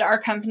else said our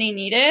company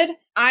needed,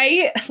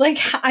 I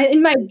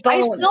in my bones.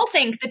 I still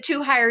think the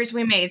 2 hires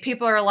we made,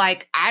 people are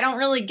like, I don't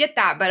really get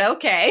that, but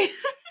okay.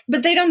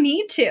 But they don't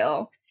need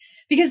to,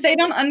 because they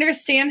don't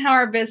understand how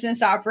our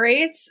business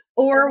operates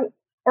or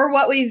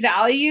what we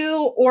value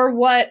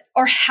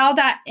or how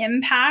that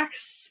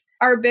impacts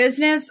our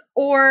business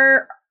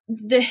or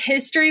the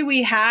history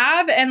we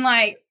have. And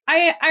like,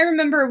 I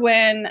remember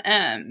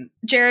when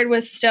Jared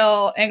was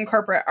still in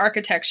corporate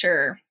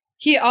architecture,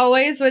 he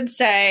always would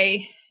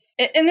say,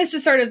 and this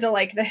is sort of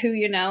the who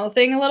you know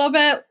thing a little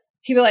bit.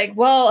 He'd be like,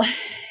 well,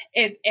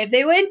 if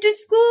they went to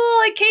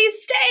school at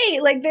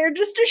K-State, like they're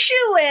just a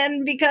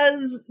shoo-in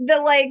because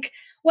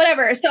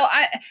whatever. So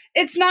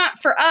it's not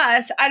for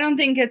us. I don't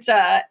think it's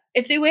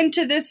if they went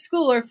to this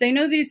school or if they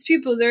know these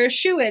people, they're a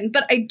shoo-in.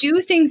 But I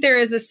do think there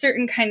is a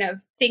certain kind of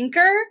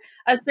thinker,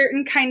 a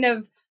certain kind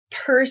of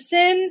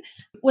person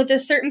with a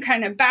certain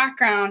kind of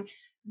background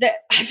that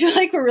I feel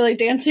like we're really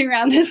dancing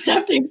around this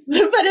subject,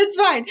 but it's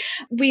fine.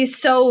 We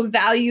so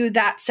value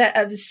that set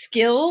of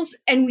skills,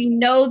 and we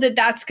know that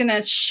that's going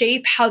to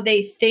shape how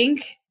they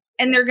think,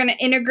 and they're going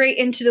to integrate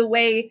into the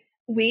way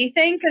we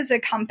think as a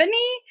company,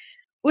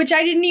 which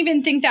I didn't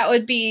even think that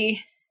would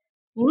be,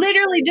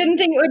 literally didn't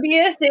think it would be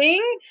a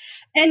thing.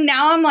 And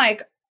now I'm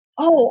like,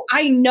 oh,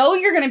 I know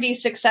you're going to be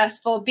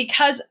successful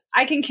because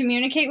I can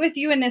communicate with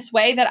you in this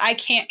way that I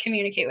can't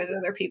communicate with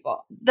other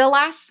people. The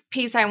last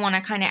piece I want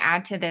to kind of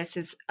add to this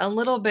is a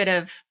little bit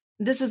of,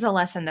 this is a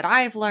lesson that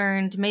I've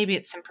learned. Maybe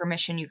it's some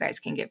permission you guys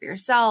can give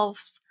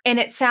yourselves. And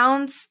it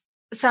sounds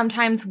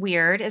sometimes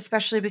weird,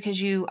 especially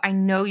because I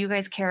know you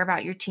guys care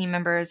about your team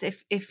members.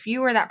 If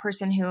you are that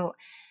person who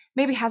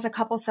maybe has a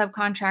couple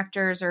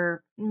subcontractors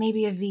or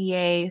maybe a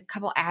VA, a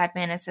couple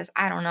admin assistants,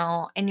 I don't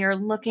know, and you're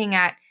looking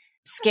at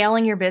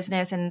scaling your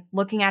business and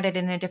looking at it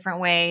in a different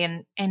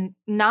way and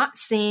not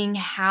seeing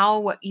how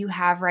what you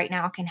have right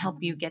now can help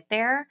you get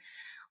there.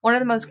 One of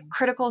the most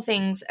critical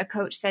things a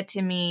coach said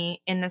to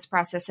me in this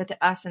process, said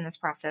to us in this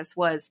process,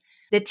 was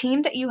the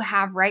team that you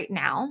have right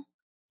now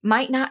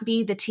might not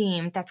be the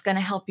team that's going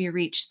to help you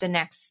reach the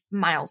next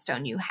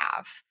milestone you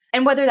have.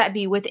 And whether that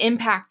be with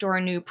impact or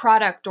a new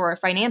product or a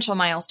financial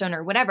milestone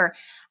or whatever,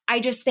 I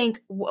just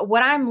think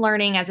what I'm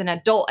learning as an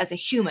adult, as a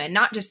human,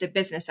 not just a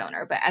business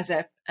owner, but as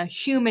a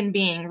human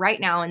being right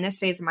now in this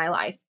phase of my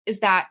life, is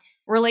that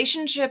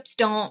relationships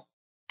don't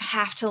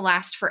have to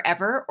last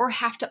forever or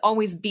have to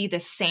always be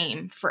the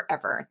same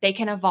forever. They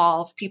can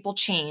evolve, people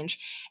change,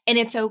 and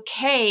it's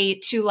okay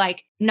to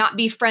not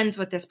be friends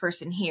with this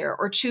person here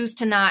or choose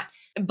to not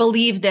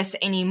believe this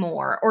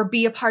anymore or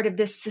be a part of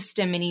this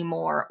system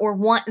anymore or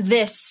want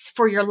this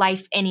for your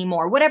life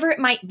anymore. Whatever it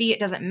might be, it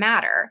doesn't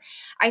matter.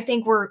 I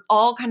think we're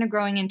all kind of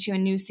growing into a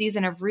new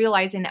season of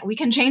realizing that we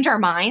can change our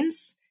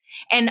minds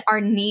and our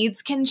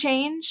needs can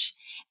change.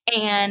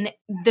 And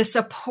the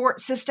support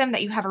system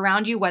that you have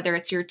around you, whether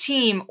it's your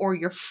team or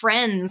your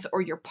friends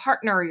or your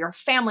partner or your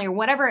family or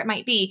whatever it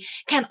might be,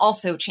 can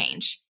also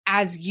change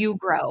as you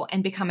grow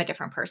and become a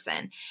different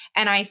person.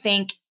 And I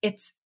think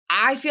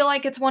I feel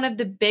like it's one of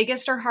the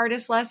biggest or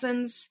hardest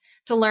lessons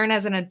to learn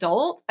as an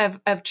adult of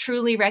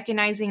truly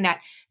recognizing that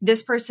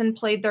this person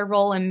played their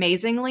role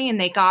amazingly and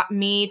they got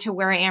me to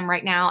where I am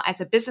right now as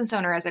a business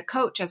owner, as a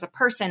coach, as a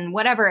person,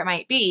 whatever it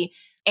might be.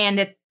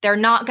 And they're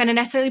not going to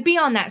necessarily be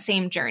on that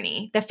same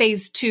journey, the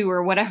phase 2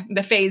 or whatever,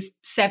 the phase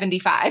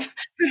 75.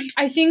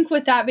 I think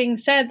with that being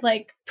said,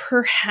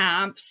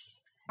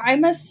 perhaps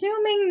I'm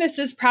assuming this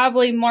is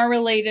probably more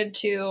related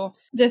to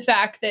the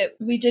fact that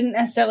we didn't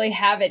necessarily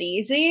have it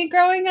easy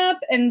growing up.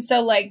 And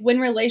so when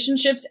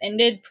relationships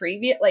ended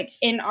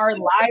in our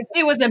lives,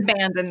 it was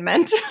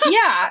abandonment.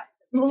 Yeah,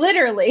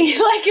 literally.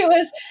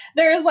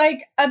 There's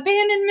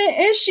abandonment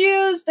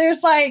issues.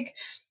 There's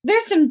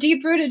some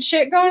deep rooted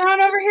shit going on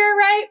over here.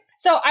 Right.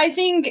 So I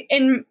think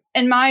in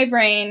my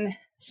brain,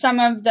 some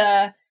of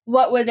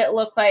what would it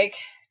look like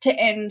to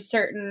end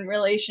certain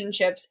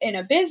relationships in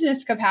a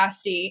business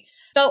capacity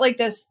felt like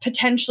this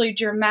potentially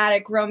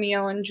dramatic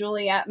Romeo and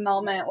Juliet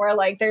moment where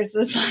there's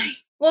this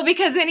Well,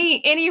 because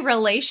any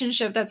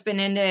relationship that's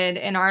been ended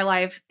in our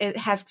life, it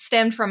has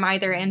stemmed from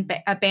either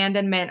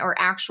abandonment or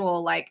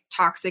actual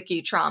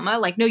toxic-y trauma.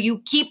 No,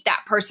 you keep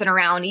that person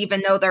around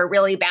even though they're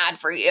really bad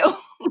for you.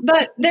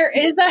 But there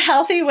is a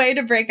healthy way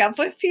to break up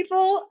with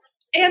people,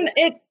 and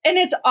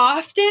it's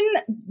often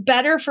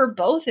better for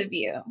both of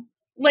you.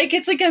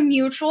 It's a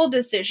mutual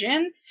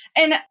decision,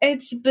 and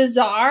it's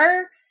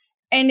bizarre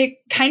and it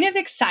kind of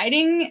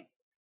exciting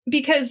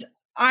because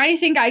I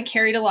think I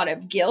carried a lot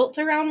of guilt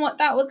around what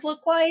that would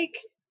look like.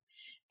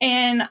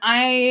 And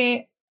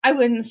I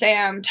wouldn't say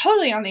I'm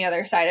totally on the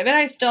other side of it.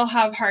 I still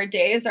have hard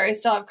days, or I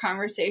still have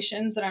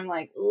conversations that I'm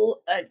like,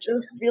 I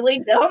just really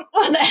don't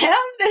want to have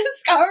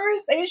this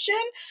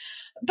conversation.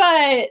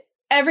 But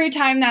every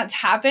time that's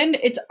happened,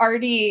 it's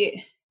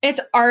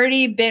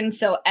already been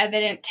so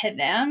evident to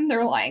them.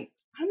 They're like,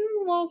 I'm a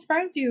little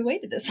surprised you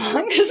waited this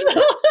long.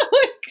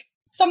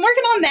 So I'm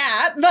working on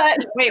that.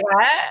 But wait,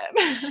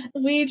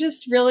 what? We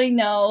just really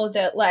know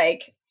that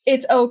like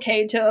it's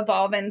okay to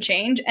evolve and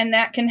change, and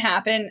that can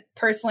happen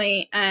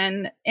personally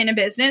and in a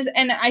business.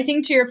 And I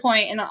think to your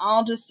point, and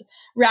I'll just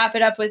wrap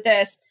it up with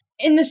this,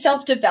 in the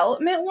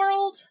self-development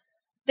world,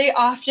 they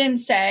often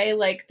say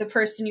like the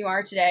person you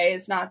are today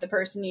is not the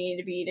person you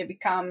need to be to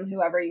become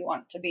whoever you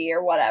want to be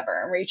or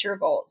whatever and reach your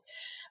goals.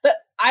 But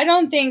I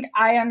don't think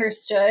I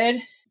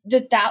understood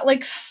that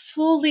like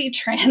fully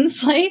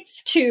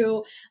translates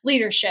to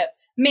leadership,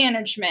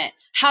 management,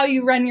 how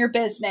you run your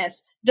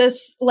business,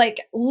 this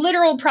like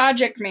literal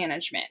project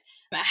management,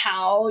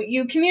 how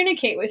you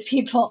communicate with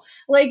people.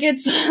 Like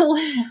it's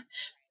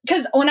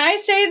because when I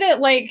say that,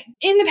 like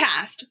in the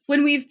past,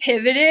 when we've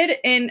pivoted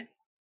in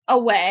a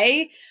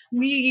way,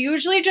 we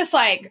usually just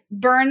like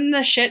burn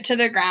the shit to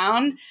the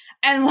ground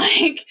and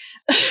like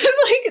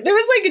like there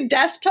was like a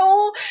death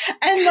toll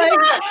and like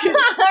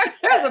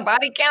there's a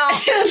body count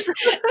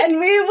and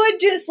we would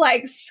just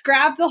like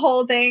scrap the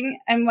whole thing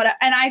and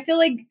I feel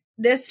like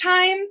this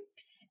time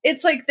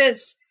it's like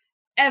this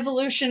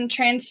evolution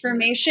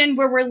transformation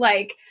where we're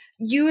like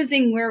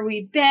using where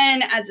we've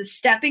been as a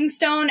stepping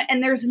stone,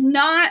 and there's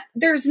not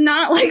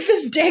like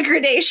this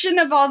degradation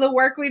of all the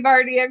work we've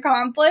already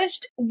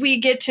accomplished. We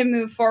get to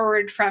move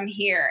forward from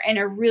here in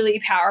a really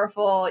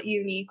powerful,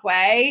 unique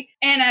way.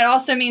 And it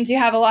also means you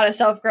have a lot of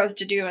self-growth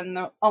to do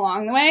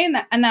along the way,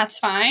 and that's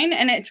fine,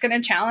 and it's going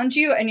to challenge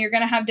you, and you're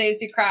going to have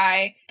days you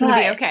cry. It'll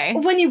be okay.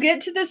 When you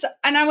get to this,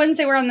 and I wouldn't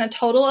say we're on the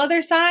total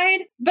other side,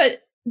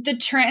 but the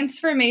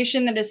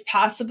transformation that is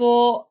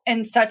possible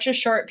in such a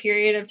short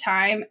period of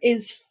time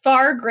is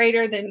far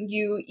greater than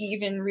you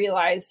even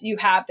realize you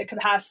have the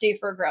capacity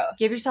for growth.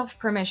 Give yourself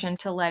permission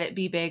to let it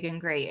be big and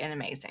great and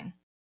amazing.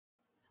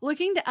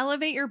 Looking to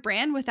elevate your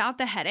brand without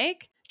the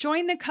headache?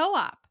 Join the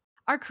Co-op,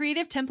 our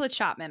creative template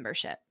shop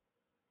membership.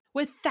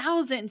 With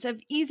thousands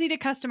of easy to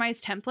customize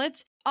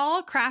templates,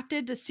 all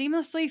crafted to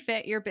seamlessly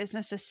fit your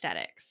business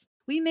aesthetics,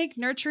 we make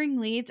nurturing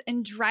leads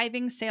and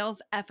driving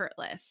sales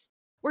effortless.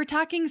 We're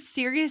talking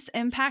serious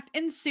impact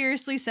and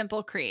seriously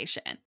simple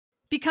creation.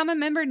 Become a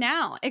member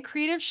now at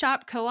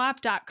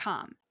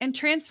creativeshopcoop.com and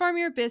transform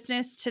your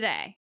business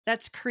today.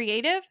 That's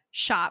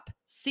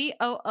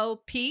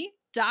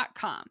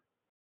creativeshopcoop.com.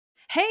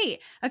 Hey,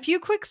 a few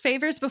quick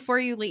favors before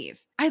you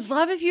leave. I'd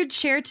love if you'd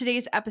share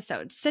today's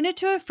episode, send it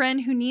to a friend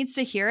who needs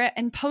to hear it,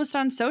 and post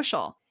on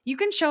social. You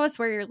can show us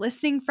where you're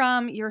listening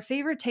from, your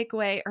favorite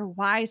takeaway, or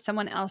why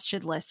someone else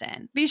should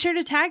listen. Be sure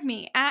to tag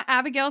me at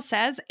Abigail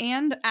Says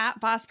and at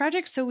Boss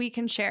Project so we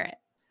can share it.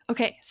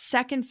 Okay,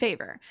 second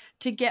favor.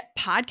 To get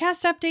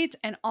podcast updates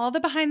and all the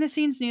behind the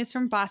scenes news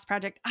from Boss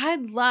Project,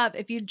 I'd love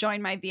if you'd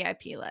join my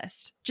VIP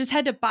list. Just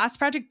head to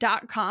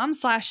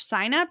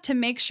bossproject.com/sign up to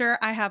make sure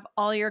I have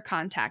all your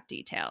contact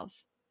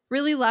details.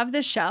 Really love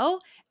the show?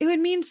 It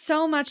would mean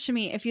so much to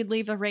me if you'd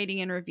leave a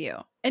rating and review.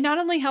 It not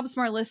only helps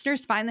more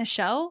listeners find the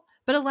show,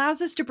 but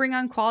allows us to bring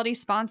on quality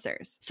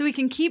sponsors so we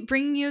can keep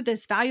bringing you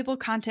this valuable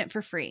content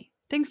for free.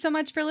 Thanks so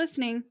much for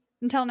listening.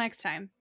 Until next time.